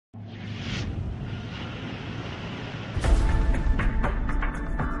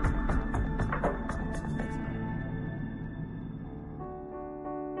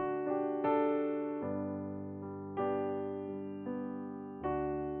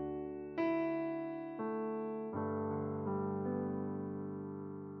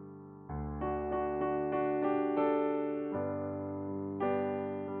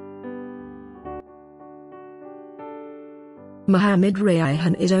Mohammed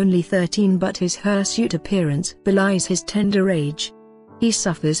Raihan is only 13, but his hirsute appearance belies his tender age. He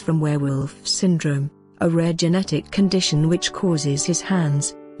suffers from Werewolf Syndrome, a rare genetic condition which causes his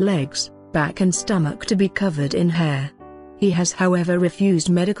hands, legs, back and stomach to be covered in hair. He has however refused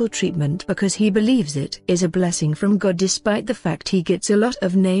medical treatment because he believes it is a blessing from God, despite the fact he gets a lot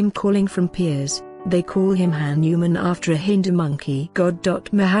of name-calling from peers. They call him Hanuman after a Hindu monkey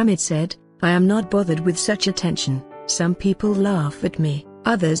god. Mohammed said, "I am not bothered with such attention. Some people laugh at me,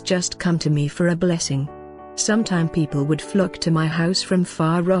 others just come to me for a blessing. Sometimes people would flock to my house from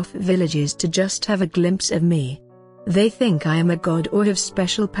far-off villages to just have a glimpse of me. They think I am a god or have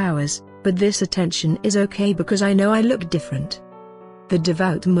special powers, but this attention is okay because I know I look different." The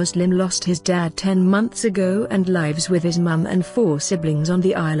devout Muslim lost his dad 10 months ago and lives with his mum and 4 siblings on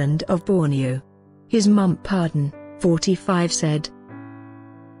the island of Borneo. His mum, Pardon, 45, said,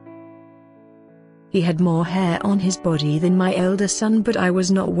 "He had more hair on his body than my elder son, but I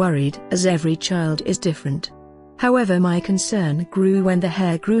was not worried as every child is different. However, my concern grew when the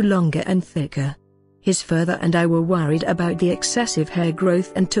hair grew longer and thicker. His father and I were worried about the excessive hair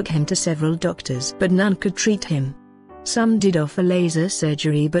growth and took him to several doctors, but none could treat him. Some did offer laser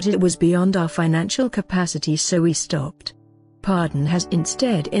surgery, but it was beyond our financial capacity, so we stopped." Pardon has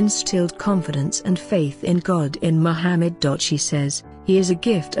instead instilled confidence and faith in God in Mohammed. She says, "He is a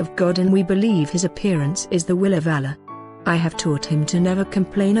gift of God and we believe his appearance is the will of Allah. I have taught him to never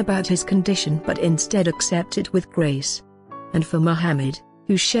complain about his condition but instead accept it with grace." And for Mohammed,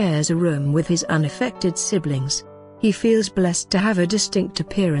 who shares a room with his unaffected siblings, he feels blessed to have a distinct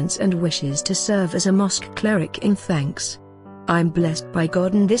appearance and wishes to serve as a mosque cleric in thanks. "I'm blessed by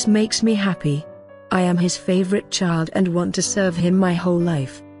God and this makes me happy. I am his favorite child and want to serve him my whole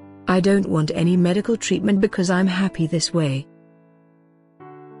life. I don't want any medical treatment because I'm happy this way.